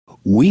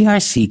We are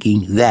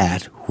seeking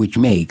that which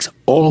makes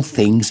all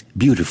things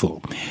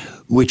beautiful,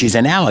 which is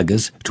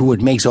analogous to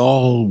what makes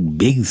all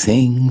big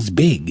things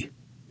big,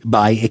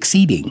 by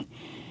exceeding.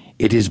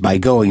 It is by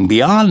going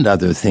beyond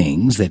other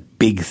things that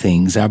big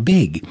things are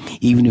big,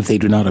 even if they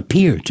do not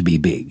appear to be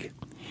big.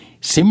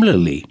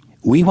 Similarly,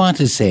 we want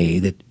to say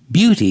that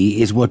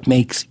beauty is what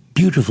makes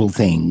beautiful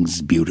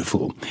things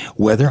beautiful,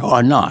 whether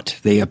or not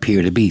they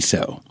appear to be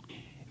so.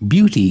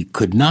 Beauty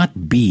could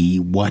not be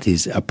what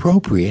is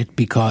appropriate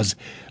because,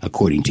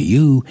 according to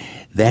you,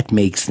 that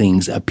makes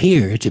things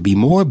appear to be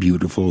more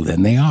beautiful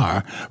than they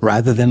are,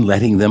 rather than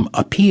letting them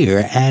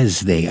appear as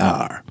they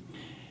are.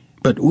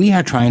 But we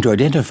are trying to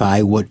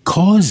identify what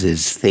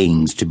causes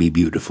things to be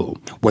beautiful,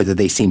 whether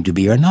they seem to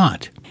be or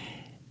not.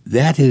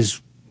 That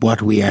is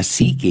what we are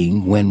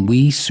seeking when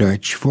we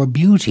search for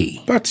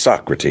beauty. But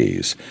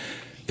Socrates,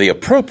 the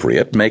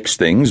appropriate makes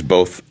things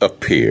both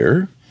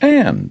appear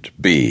and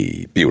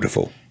be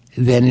beautiful.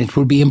 Then it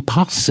would be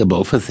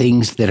impossible for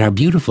things that are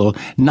beautiful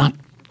not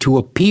to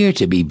appear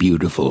to be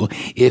beautiful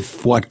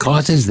if what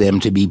causes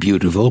them to be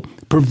beautiful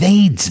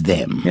pervades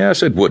them.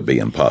 Yes, it would be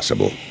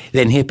impossible.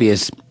 Then,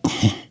 Hippias,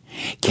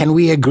 can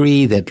we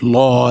agree that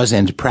laws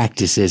and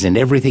practices and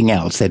everything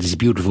else that is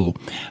beautiful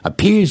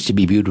appears to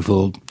be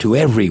beautiful to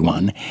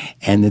everyone,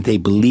 and that they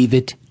believe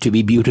it to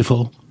be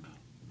beautiful?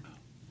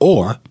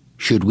 Or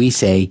should we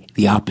say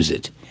the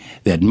opposite,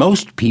 that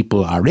most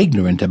people are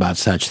ignorant about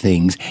such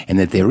things, and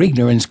that their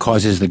ignorance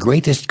causes the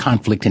greatest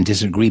conflict and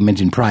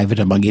disagreement in private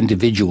among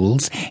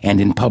individuals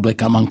and in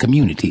public among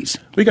communities?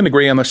 We can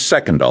agree on the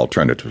second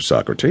alternative,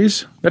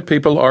 Socrates, that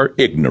people are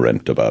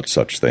ignorant about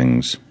such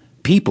things.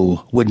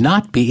 People would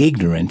not be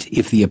ignorant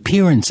if the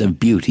appearance of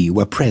beauty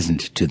were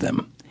present to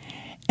them,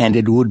 and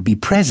it would be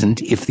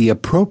present if the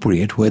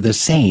appropriate were the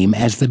same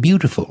as the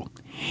beautiful,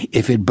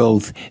 if it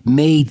both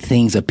made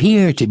things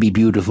appear to be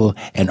beautiful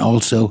and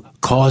also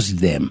caused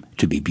them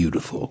to be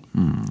beautiful.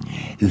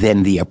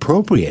 Then the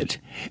appropriate,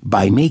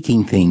 by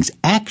making things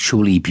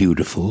actually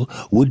beautiful,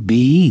 would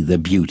be the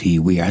beauty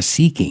we are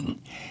seeking.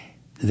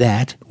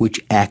 That which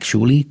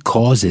actually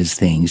causes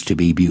things to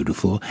be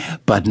beautiful,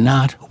 but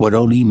not what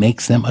only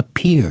makes them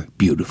appear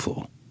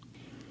beautiful.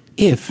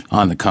 If,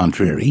 on the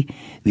contrary,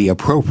 the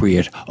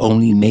appropriate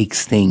only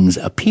makes things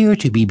appear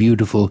to be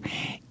beautiful,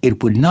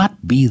 it would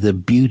not be the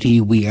beauty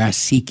we are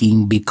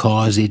seeking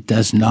because it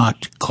does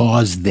not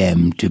cause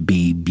them to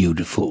be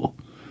beautiful.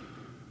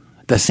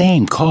 The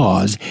same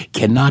cause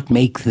cannot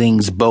make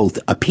things both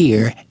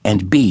appear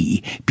and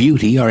be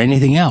beauty or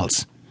anything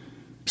else.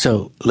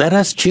 So let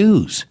us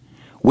choose.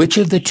 Which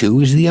of the two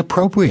is the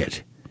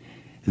appropriate?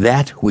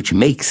 That which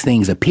makes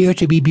things appear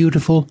to be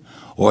beautiful,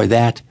 or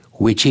that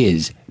which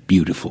is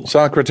beautiful?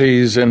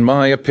 Socrates, in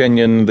my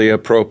opinion, the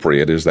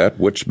appropriate is that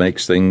which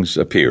makes things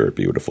appear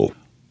beautiful.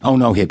 Oh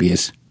no,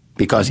 Hippias,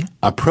 because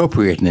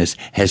appropriateness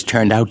has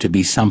turned out to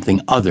be something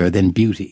other than beauty.